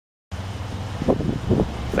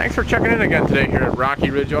Thanks for checking in again today here at Rocky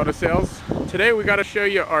Ridge Auto Sales. Today we got to show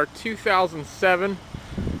you our 2007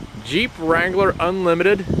 Jeep Wrangler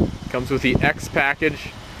Unlimited. Comes with the X package.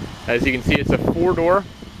 As you can see, it's a 4-door.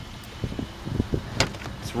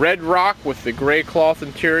 It's red rock with the gray cloth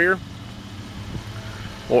interior.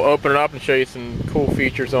 We'll open it up and show you some cool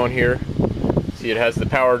features on here. See, it has the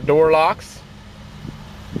power door locks.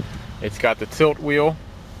 It's got the tilt wheel.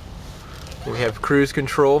 We have cruise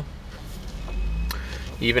control.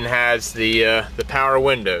 Even has the power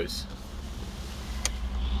windows.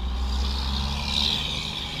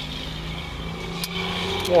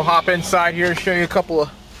 We'll hop inside here and show you a couple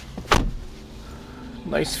of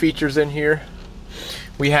nice features in here.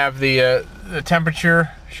 We have the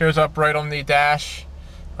temperature shows up right on the dash.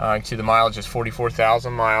 You can see the mileage is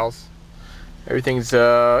 44,000 miles. Everything's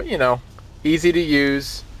you know, easy to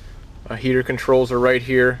use. Heater controls are right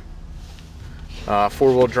here.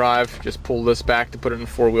 4-wheel drive, just pull this back to put it in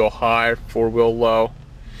 4-wheel high, 4-wheel low.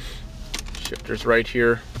 Shifters right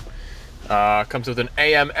here. Comes with an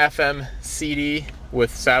AM/FM CD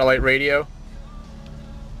with satellite radio,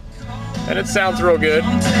 and it sounds real good.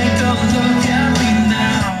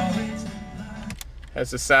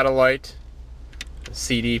 Has a satellite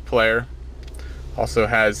CD player. Also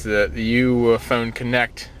has the U-Phone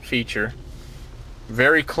Connect feature.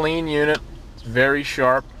 Very clean unit. It's very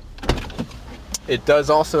sharp. It does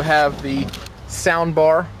also have the sound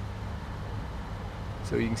bar,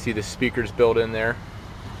 so you can see the speakers built in there.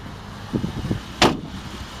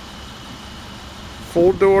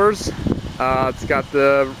 Full doors. It's got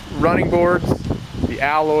the running boards, the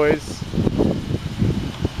alloys.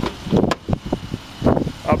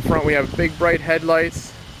 Up front we have big bright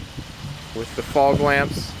headlights with the fog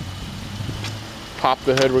lamps. Pop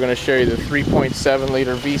the hood, we're going to show you the 3.7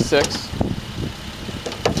 liter V6.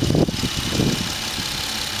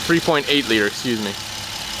 3.8 liter, excuse me.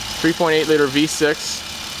 3.8 liter V6.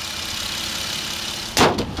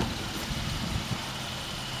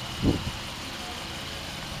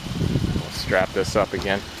 We'll strap this up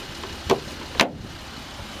again.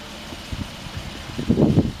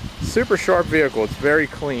 Super sharp vehicle, it's very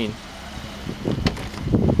clean.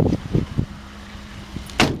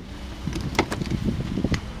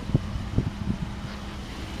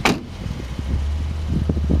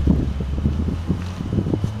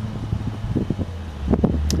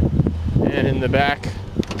 And in the back,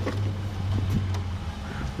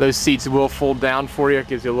 those seats will fold down for you. It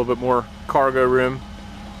gives you a little bit more cargo room.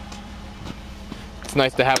 It's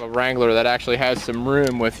nice to have a Wrangler that actually has some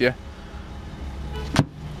room with you.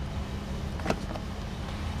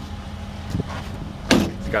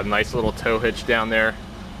 It's got a nice little tow hitch down there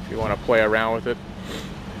if you want to play around with it.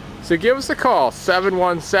 So give us a call,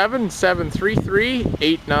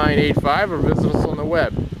 717-733-8985, or visit us on the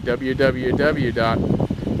web,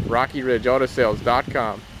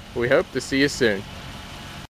 www.RockyRidgeAutoSales.com. We hope to see you soon.